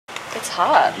It's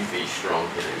hot. UV strong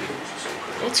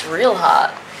hitting. It's real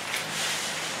hot.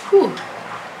 Whew.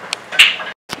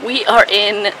 We are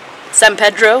in San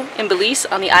Pedro in Belize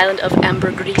on the island of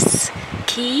Ambergris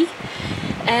Key.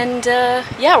 And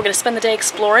yeah, we're gonna spend the day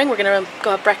exploring. We're gonna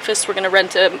go have breakfast. We're gonna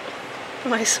rent a...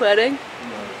 Am I sweating?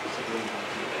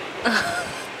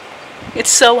 It's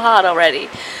so hot already.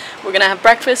 We're gonna have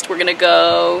breakfast. We're gonna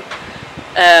go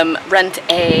rent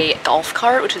a golf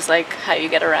cart, which is like how you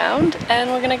get around, and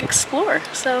we're gonna explore.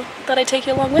 So thought I'd take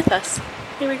you along with us.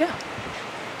 Here we go.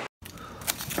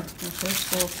 The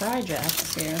first little fry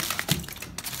jacks here.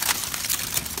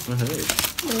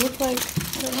 They look like,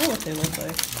 I don't know what they look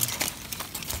like.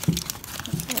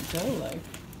 What's that dough like?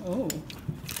 Oh,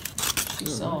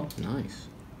 salt. Nice.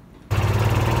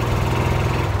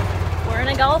 We're in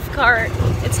a golf cart.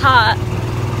 It's hot.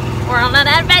 We're on an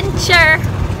adventure.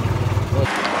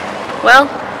 Well,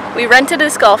 we rented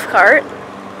this golf cart.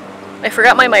 I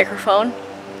forgot my microphone.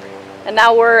 And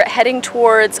now we're heading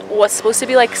towards what's supposed to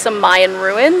be like some Mayan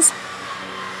ruins.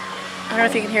 I don't know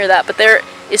if you can hear that, but there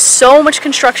is so much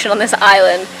construction on this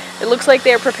island. It looks like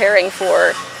they're preparing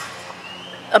for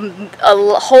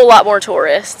a whole lot more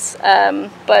tourists.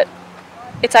 But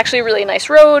it's actually a really nice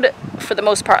road for the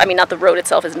most part. I mean, not the road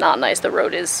itself is not nice. The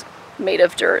road is made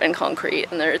of dirt and concrete,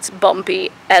 and it's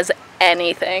bumpy as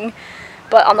anything.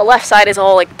 But on the left side is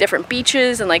all like different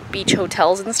beaches and like beach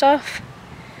hotels and stuff.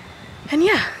 And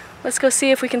yeah, let's go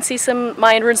see if we can see some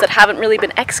Mayan ruins that haven't really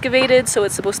been excavated. So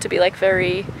it's supposed to be like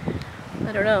very,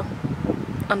 I don't know,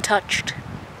 untouched.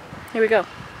 Here we go.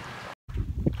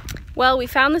 Well, we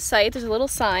found the site. There's a little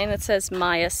sign that says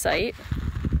Maya site.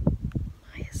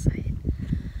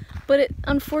 But it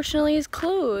unfortunately is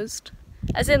closed.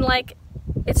 As in, like,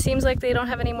 it seems like they don't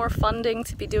have any more funding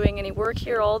to be doing any work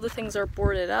here. All the things are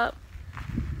boarded up.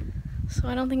 So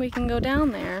I don't think we can go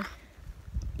down there.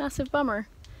 Massive bummer.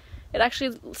 It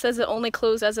actually says it only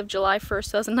closed as of July 1st,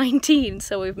 2019,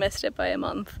 so we've missed it by a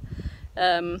month.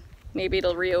 Maybe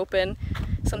it'll reopen.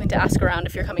 Something to ask around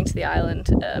if you're coming to the island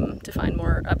to find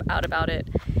more out about it.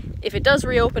 If it does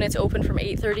reopen, it's open from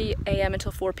 8:30 a.m.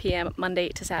 until 4 p.m. Monday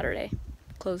to Saturday.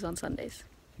 Closed on Sundays.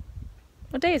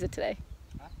 What day is it today?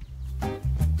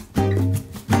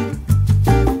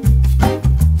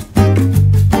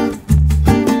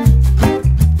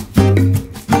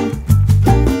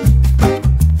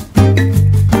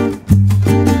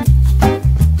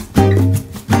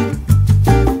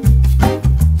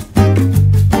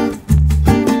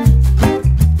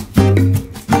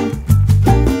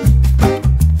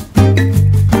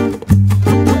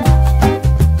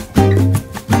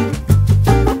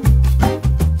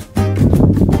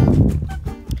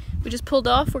 Pulled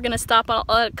off. We're gonna stop on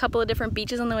a couple of different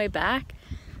beaches on the way back.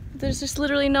 There's just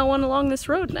literally no one along this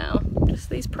road now. Just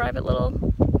these private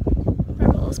little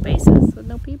spaces with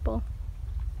no people.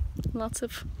 Lots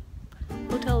of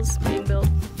hotels being built.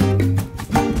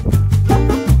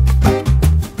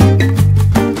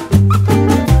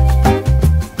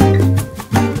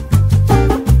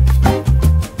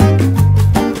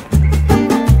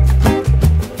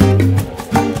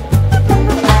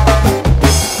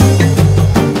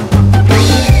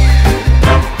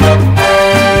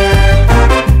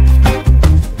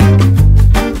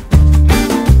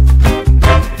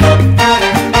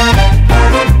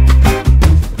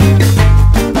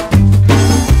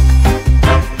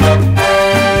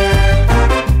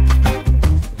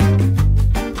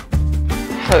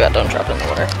 Oh god, don't drop it in the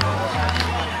water.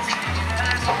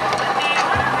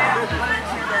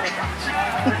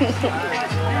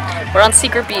 We're on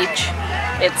Secret Beach.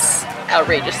 It's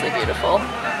outrageously beautiful.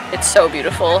 It's so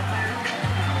beautiful.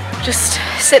 Just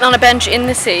sitting on a bench in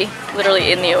the sea,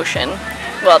 literally in the ocean.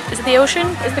 Well, is it the ocean?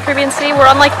 Is it the Caribbean Sea? We're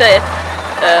on like the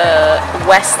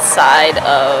west side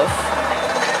of...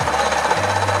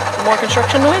 More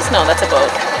construction noise? No, that's a boat.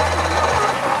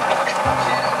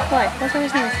 Why? What's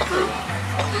always noise?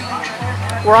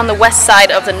 We're on the west side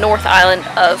of the North Island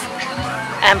of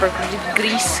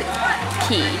Ambergris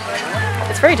Key.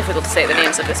 It's very difficult to say the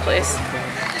names of this place.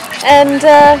 And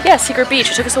yeah, Secret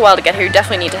Beach. It took us a while to get here. You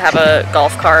definitely need to have a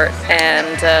golf cart,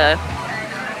 and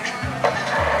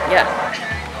yeah,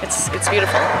 it's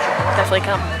beautiful. Definitely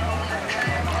come.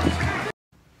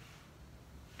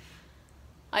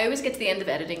 I always get to the end of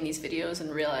editing these videos and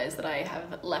realize that I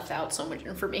have left out so much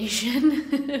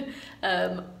information.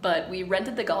 But we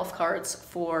rented the golf carts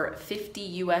for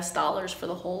 $50 US for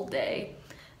the whole day.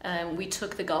 We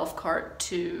took the golf cart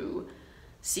to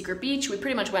Secret Beach. We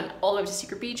pretty much went all the way to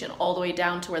Secret Beach and all the way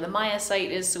down to where the Maya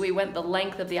site is. So we went the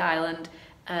length of the island.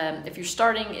 If you're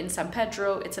starting in San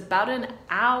Pedro, it's about an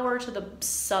hour to the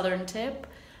southern tip.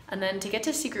 And then to get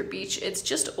to Secret Beach, it's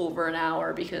just over an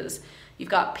hour because you've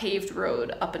got paved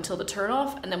road up until the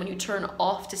turnoff. And then when you turn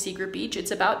off to Secret Beach,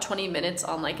 it's about 20 minutes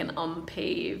on like an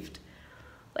unpaved,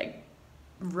 like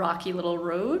rocky little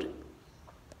road.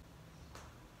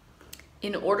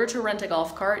 In order to rent a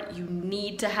golf cart, you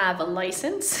need to have a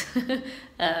license.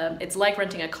 It's like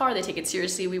renting a car, they take it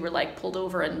seriously. We were like pulled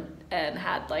over and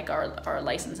had like our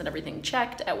license and everything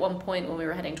checked at one point when we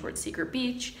were heading towards Secret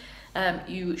Beach.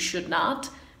 You should not,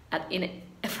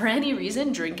 for any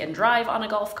reason, drink and drive on a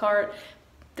golf cart.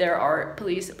 There are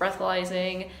police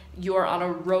breathalyzing. You're on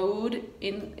a road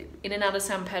in and out of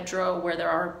San Pedro where there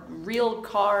are real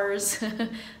cars.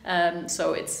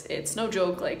 So it's no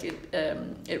joke. Like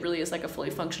it really is like a fully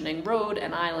functioning road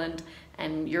and island,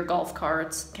 and your golf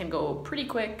carts can go pretty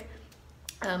quick.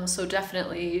 So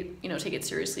definitely, you know, take it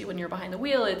seriously when you're behind the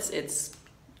wheel.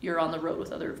 You're on the road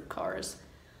with other cars.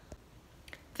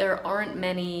 There aren't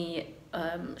many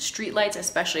street lights,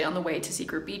 especially on the way to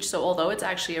Secret Beach. So although it's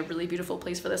actually a really beautiful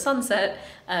place for the sunset,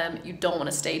 you don't want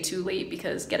to stay too late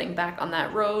because getting back on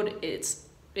that road,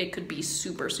 it could be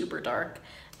super, super dark.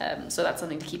 So that's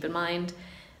something to keep in mind.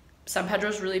 San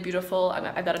Pedro's really beautiful.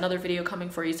 I've got another video coming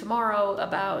for you tomorrow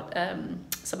about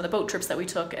some of the boat trips that we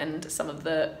took and some of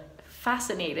the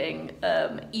fascinating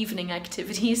evening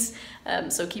activities.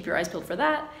 So keep your eyes peeled for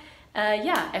that.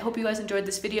 Yeah, I hope you guys enjoyed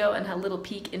this video and had a little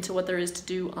peek into what there is to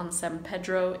do on San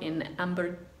Pedro in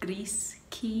Ambergris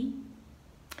Key.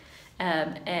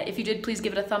 If you did, please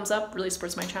give it a thumbs up, really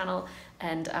supports my channel,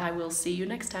 and I will see you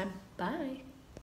next time. Bye!